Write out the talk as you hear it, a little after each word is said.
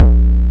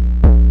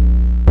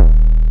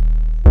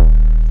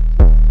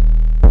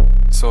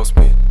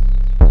slow speed.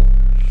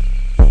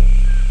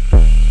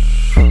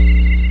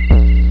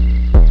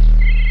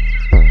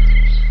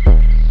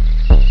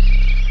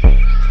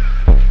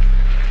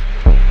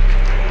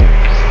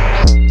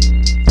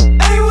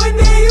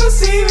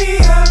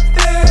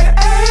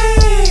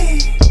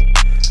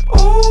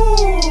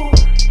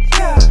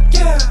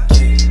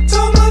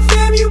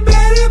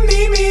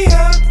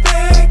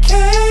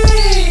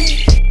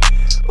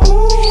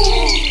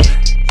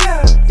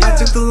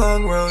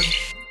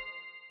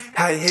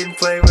 I hit and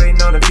play, waiting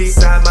on the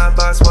B-side. My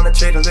boss wanna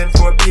trade a limb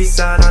for a peace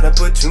sign. I done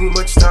put too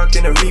much talk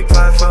in a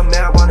reply. From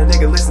now on, a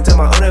nigga listen to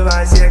my own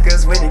advice. Yeah,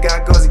 cause when you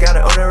got goals, you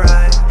gotta own a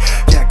ride.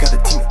 Yeah, I got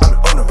a team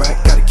on the right.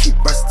 Gotta keep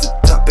rising to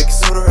the top, making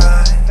soda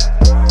ride.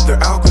 Their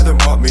algorithm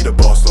want me to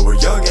boss lower.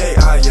 Young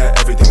AI, yeah,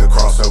 everything a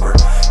crossover.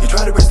 You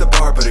tried to raise the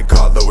bar, but it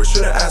got lower.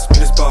 Should've asked me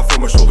to spot for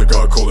my shoulder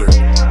got colder.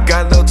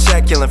 Got a little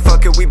check, yelling,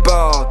 fuck it, we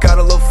ball. Got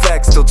a little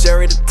flex, still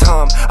Jerry to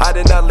Tom. I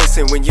did not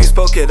listen when you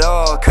spoke at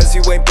all, cause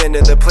you ain't been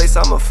in the place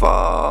I'ma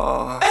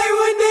fall. Hey,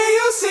 one day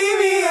you'll see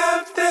me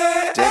up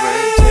there.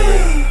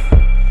 Jaybird.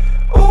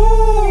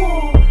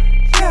 Ooh,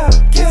 yeah,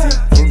 yeah.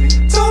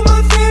 Told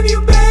my fam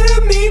you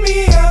better meet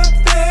me up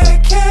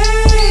there,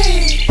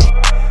 K.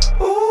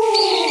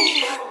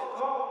 Ooh.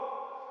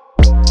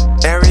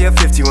 Area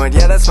 51,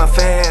 yeah, that's my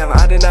fam.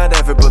 I did not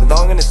ever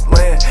belong in this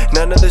land.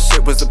 None of this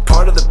shit was a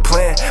part of the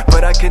plan,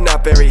 but I could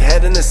not bury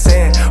head in the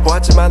sand.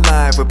 Watching my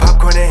life with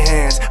popcorn in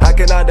hands. I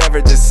could not ever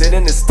just sit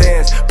in the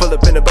stands. Pull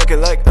up in a bucket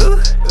like, ooh,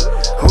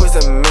 who's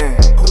the man?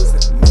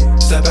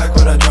 Step back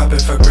when I drop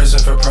it, fuck prison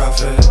for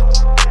profit.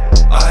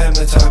 I am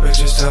the topic,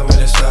 just tell me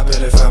to stop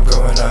it if I'm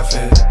going off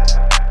it.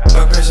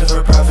 Fuck prison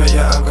for profit,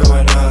 yeah, I'm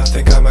going off.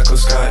 Think I'm Michael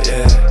Scott,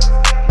 yeah.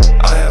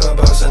 I am a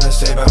boss and I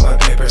stay by my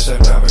papers, if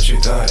not what you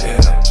thought,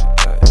 yeah.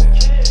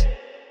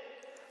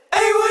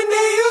 Hey, one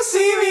day you'll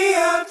see me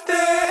up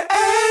there,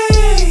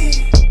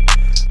 ayy.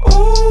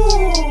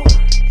 Ooh,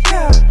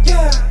 yeah,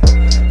 yeah.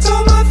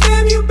 Told my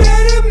fam you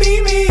better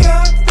meet me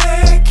up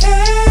there, K.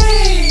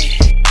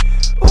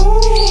 Ooh,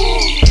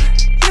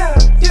 yeah,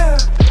 yeah.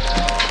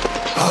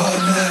 All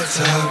that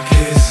talk,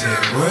 is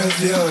it worth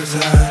your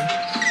time?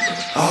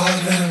 All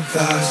them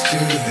thoughts, do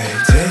they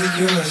take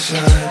your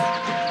shine?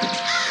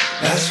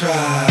 That's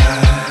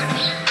right,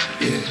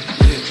 yeah,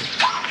 yeah.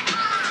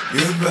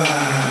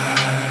 Goodbye.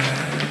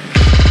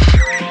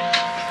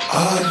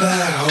 All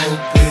that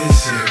hope,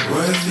 is it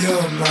worth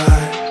your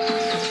mind?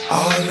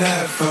 All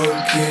that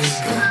focus,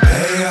 go